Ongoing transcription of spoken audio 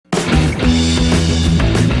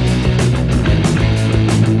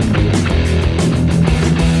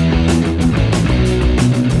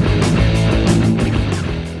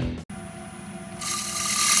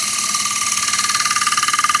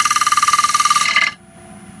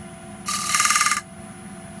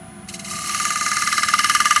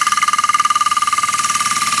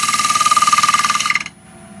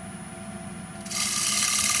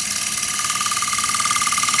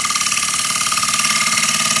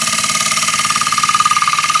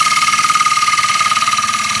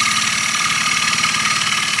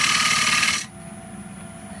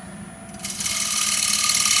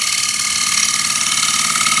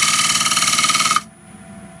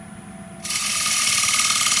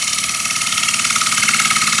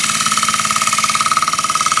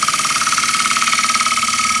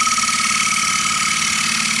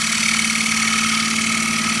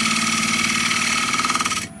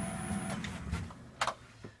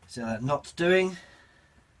See how that knot's doing?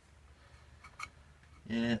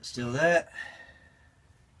 Yeah, it's still there.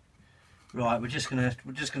 Right, we're just gonna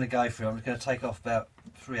go for it. I'm just gonna take off about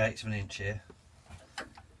 3/8 of an inch here.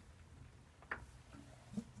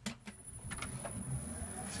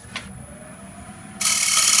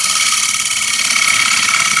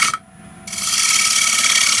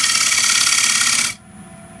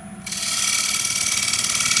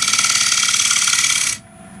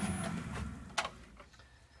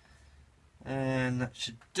 And that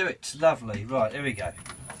should do it. Lovely. Right, here we go.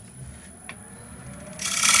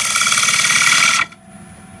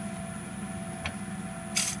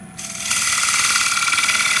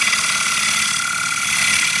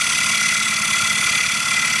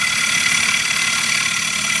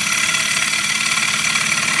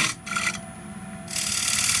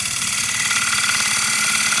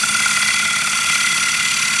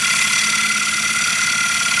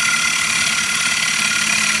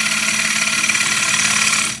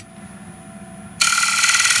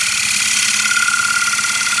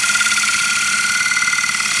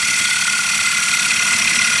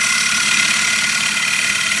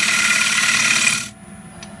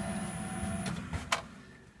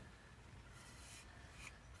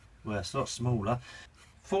 Well, it's a lot smaller.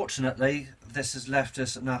 Fortunately, this has left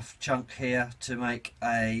us enough chunk here to make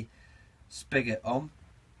a spigot on,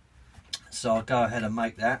 so I'll go ahead and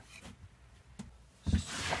make that.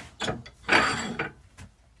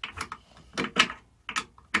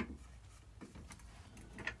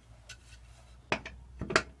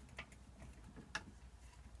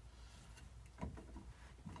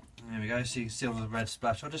 There we go, so you can see all the red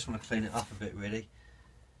splatter. I just want to clean it up a bit really.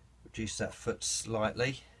 Reduce that foot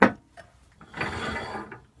slightly.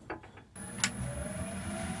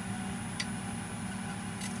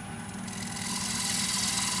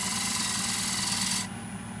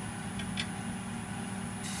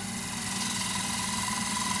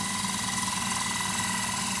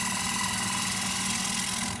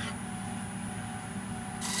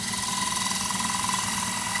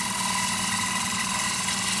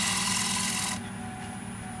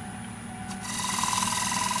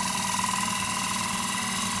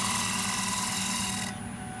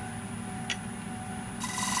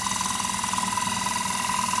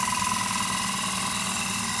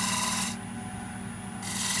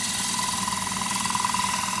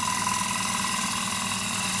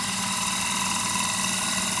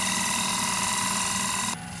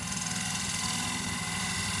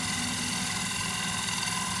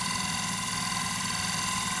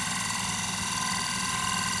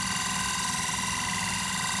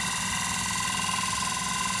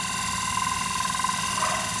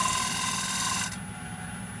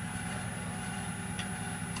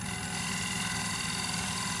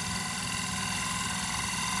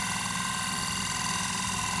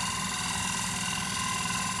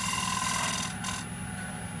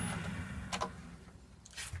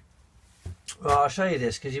 Right, I'll show you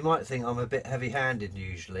this because you might think I'm a bit heavy-handed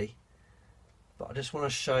usually, but I just want to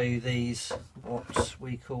show you these, what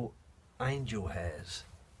we call angel hairs.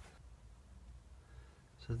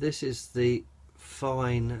 So this is the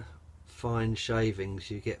fine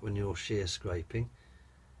shavings you get when you're shear scraping.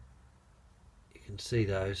 You can see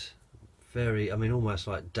those, very, I mean almost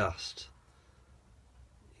like dust.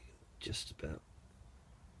 Just about,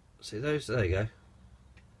 see those, there you go.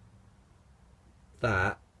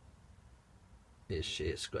 That is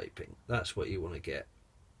shear scraping. That's what you want to get.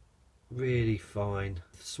 Really fine,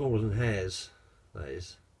 smaller than hairs, that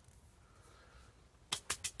is.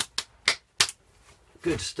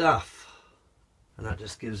 Good stuff. And that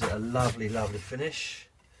just gives it a lovely finish.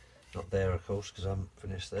 Not there of course because I'm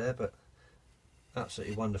finished there, but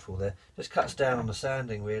absolutely wonderful there. Just cuts down on the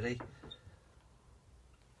sanding really.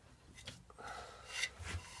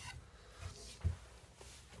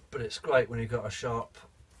 But it's great when you've got a sharp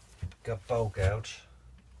bowl gouge.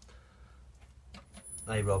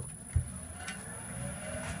 Hey Rob.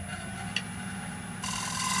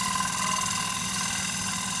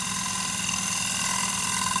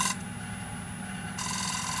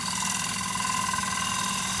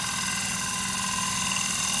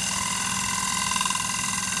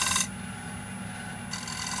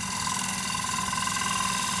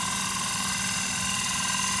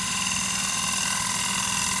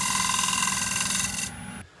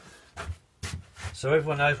 So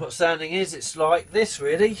everyone knows what sanding is. It's like this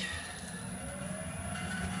really.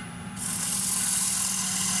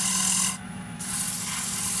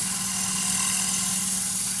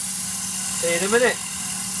 See you in a minute.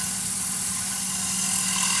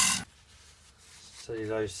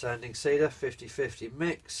 Cellulose sanding sealer, 50-50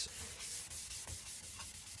 mix.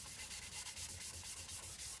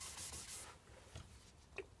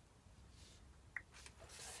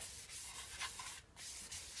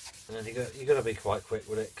 And you've got to be quite quick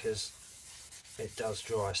with it because it does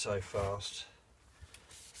dry so fast.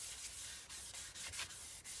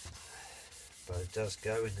 But it does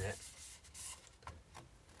go in there.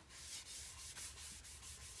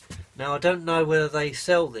 Now I don't know whether they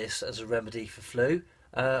sell this as a remedy for flu,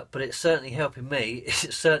 but it's certainly helping me.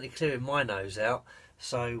 It's certainly clearing my nose out.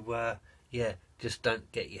 So yeah, just don't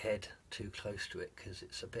get your head too close to it because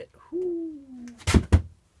it's a bit...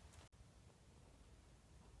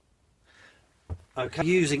 Okay,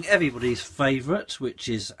 using everybody's favourite, which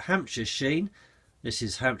is Hampshire Sheen. This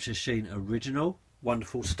is Hampshire Sheen Original.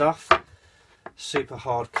 Wonderful stuff. Super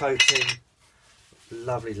hard coating.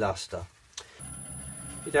 Lovely lustre.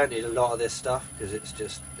 You don't need a lot of this stuff because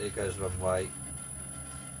it goes a long way.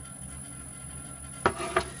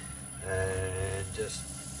 And just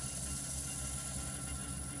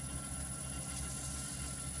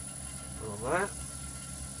on that.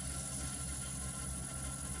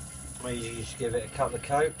 You just give it a couple of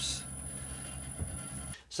coats.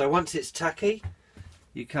 So once it's tacky,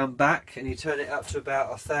 you come back and you turn it up to about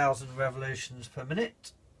 1,000 revolutions per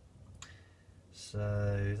minute.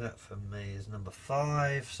 So that for me is number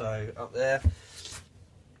 5. So up there,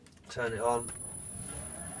 turn it on,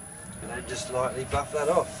 and then just lightly buff that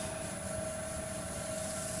off.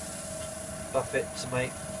 Buff it to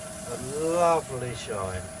make a lovely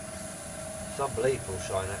shine. It's unbelievable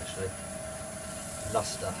shine actually.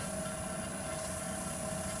 Lustre.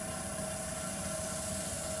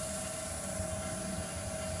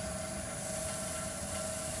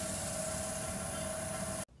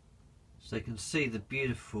 So you can see the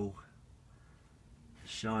beautiful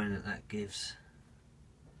shine that gives.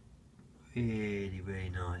 Really, really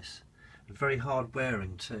nice. And very hard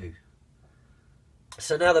wearing too.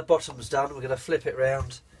 So now the bottom's done, we're going to flip it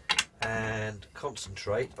round and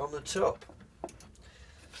concentrate on the top.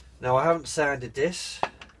 Now I haven't sanded this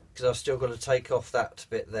because I've still got to take off that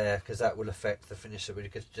bit there because that will affect the finish that we're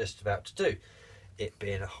just about to do, it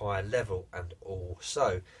being a higher level and all.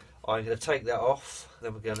 So I'm going to take that off,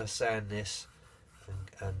 then we're going to sand this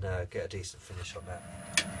and get a decent finish on that.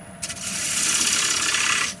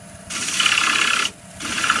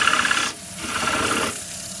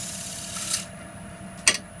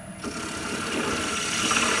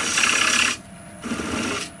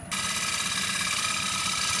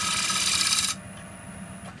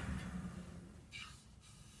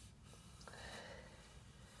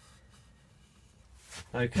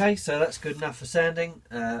 Okay, so that's good enough for sanding.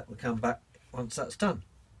 We'll come back once that's done.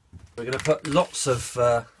 We're going to put lots of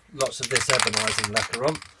this ebonising lacquer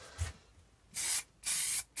on.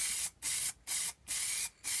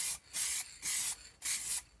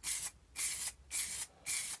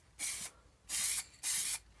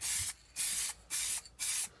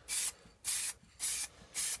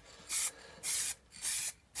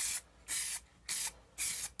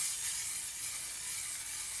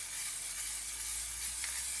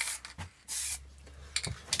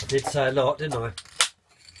 I did say a lot, didn't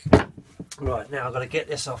I? Right, now I've got to get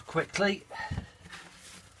this off quickly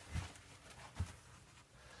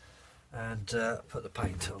and put the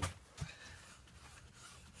paint on.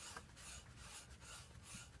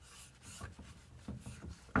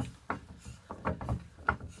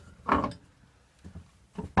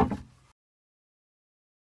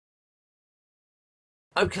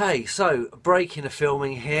 Okay, so break in the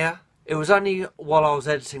filming here. It was only while I was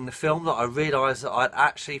editing the film that I realised that I'd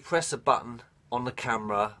actually pressed a button on the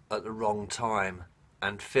camera at the wrong time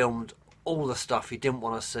and filmed all the stuff you didn't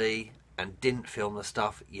want to see and didn't film the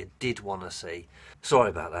stuff you did want to see. Sorry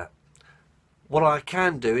about that. What I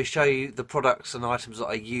can do is show you the products and items that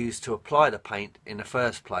I used to apply the paint in the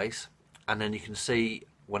first place, and then you can see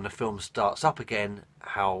when the film starts up again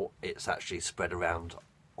how it's actually spread around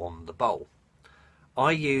on the bowl.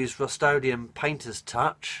 I use Rust-Oleum Painter's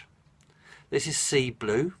Touch. This is sea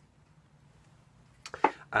blue,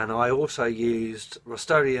 and I also used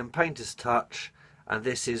Rust-Oleum Painter's Touch, and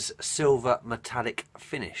this is silver metallic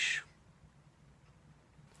finish.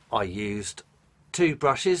 I used 2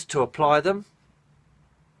 brushes to apply them,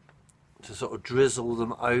 to sort of drizzle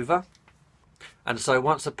them over, and so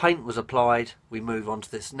once the paint was applied we move on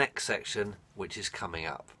to this next section which is coming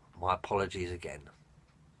up. My apologies again.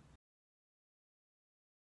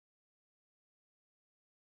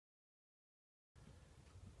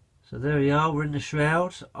 So there we are, we're in the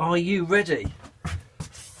shroud. Are you ready?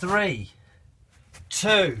 3,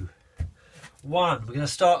 2, 1. We're going to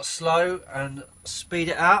start slow and speed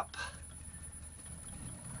it up.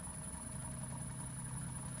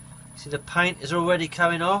 See the paint is already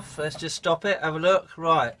coming off. Let's just stop it, have a look.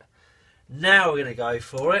 Right, now we're going to go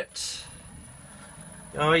for it.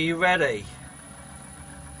 Are you ready?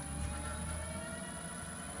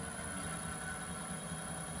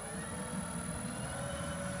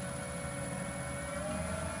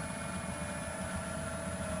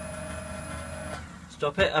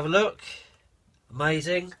 Stop it, have a look.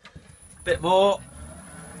 Amazing. Bit more.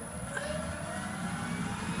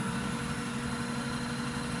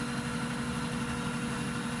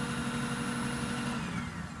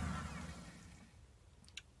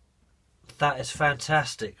 That is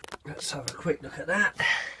fantastic. Let's have a quick look at that.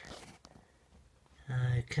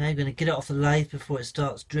 Okay, I'm going to get it off the lathe before it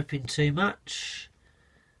starts dripping too much.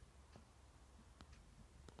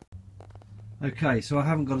 Okay, so I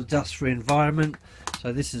haven't got a dust-free environment,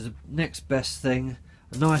 so this is the next best thing.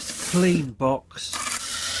 A nice clean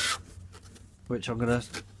box, which I'm going to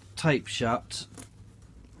tape shut.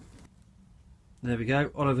 There we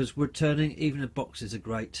go, Oliver's wood turning, even the boxes are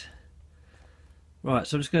great. Right,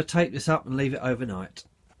 so I'm just going to tape this up and leave it overnight.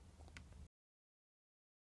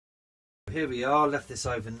 Here we are, left this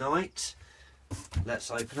overnight.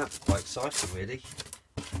 Let's open up, quite exciting really.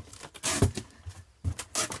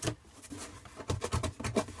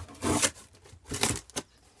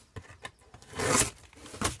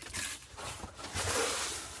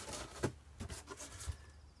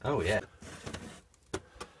 Oh yeah.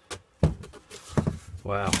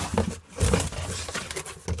 Wow.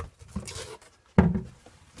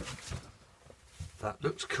 That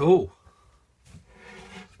looks cool.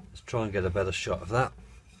 Let's try and get a better shot of that.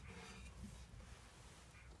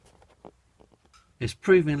 It's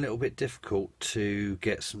proving a little bit difficult to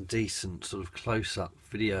get some decent sort of close-up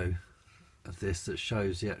video of this that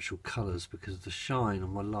shows the actual colours because of the shine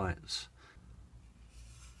on my lights.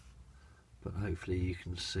 But hopefully you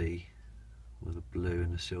can see with the blue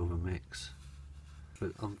and the silver mix.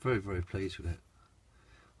 But I'm very, very pleased with it.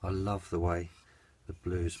 I love the way the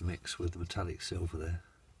blues mix with the metallic silver there.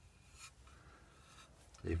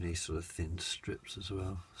 Even these sort of thin strips as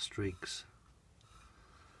well, streaks.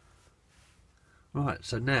 Right,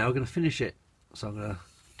 so now I'm going to finish it. So I'm going to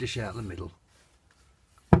dish out the middle.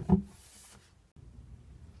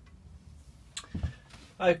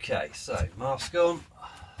 Okay, so mask on.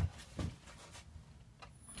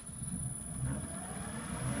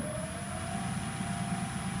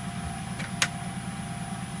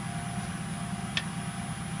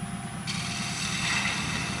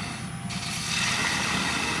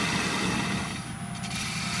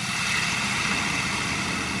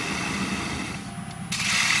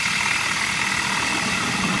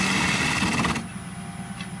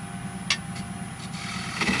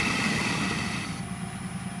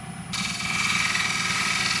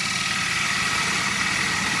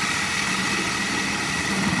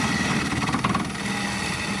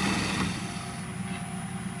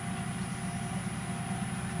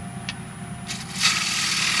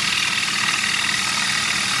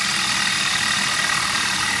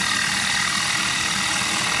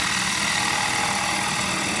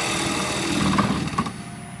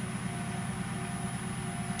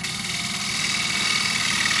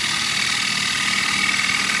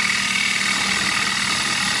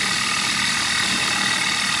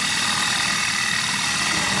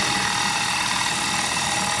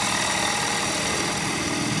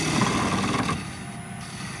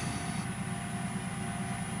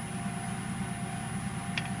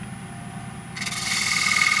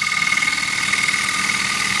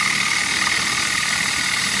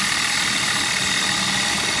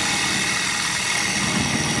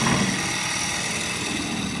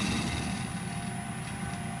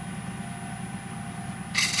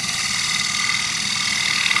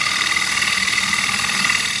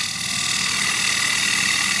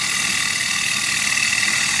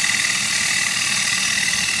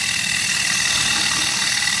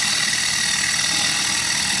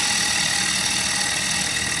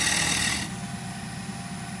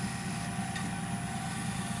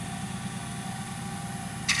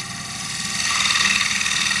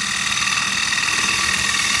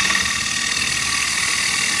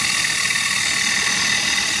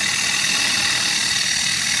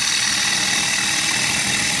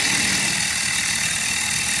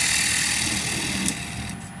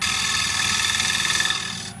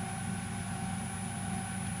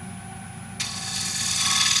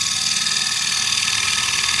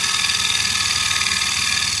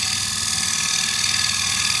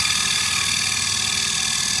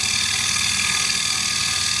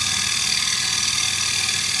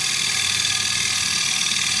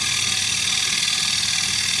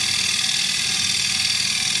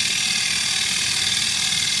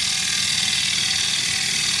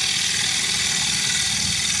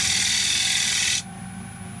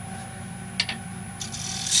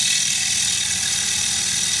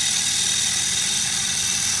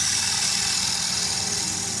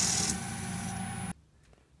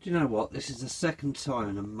 Do you know what? This is the second time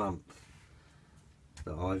in a month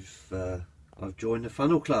that I've I've joined the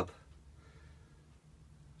funnel club.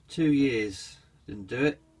 2 years, didn't do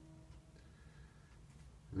it.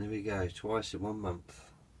 And there we go, twice in 1 month.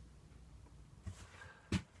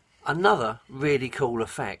 Another really cool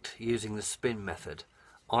effect using the spin method.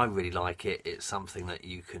 I really like it. It's something that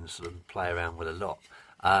you can sort of play around with a lot.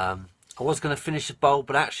 I was going to finish the bowl,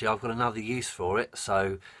 but actually I've got another use for it,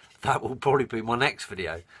 so that will probably be my next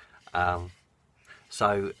video.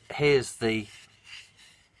 So here's the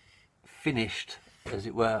finished, as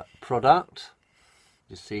it were, product.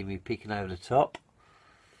 Just see me peeking over the top.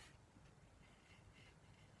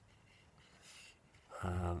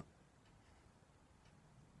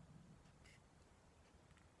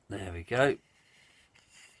 There we go.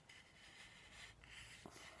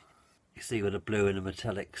 You see where the blue and the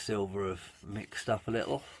metallic silver have mixed up a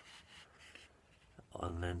little,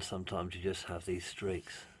 and then sometimes you just have these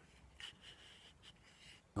streaks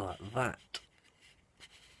like that.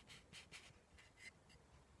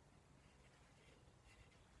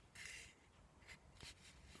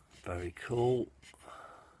 Very cool,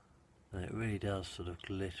 and it really does sort of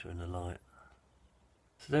glitter in the light.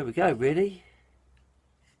 So there we go, really.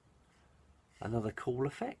 Another cool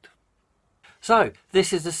effect. So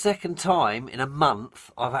this is the second time in a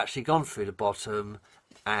month I've actually gone through the bottom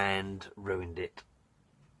and ruined it.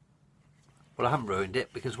 Well, I haven't ruined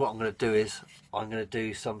it, because what I'm going to do is I'm going to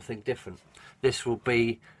do something different. This will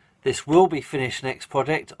be finished next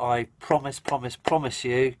project. I promise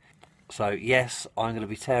you. So yes, I'm going to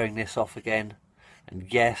be tearing this off again,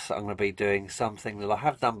 and yes, I'm going to be doing something that I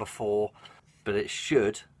have done before, but it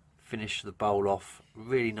should finish the bowl off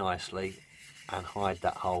really nicely and hide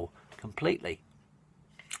that hole completely.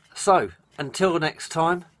 So until next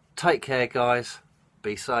time, take care guys,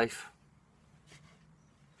 be safe.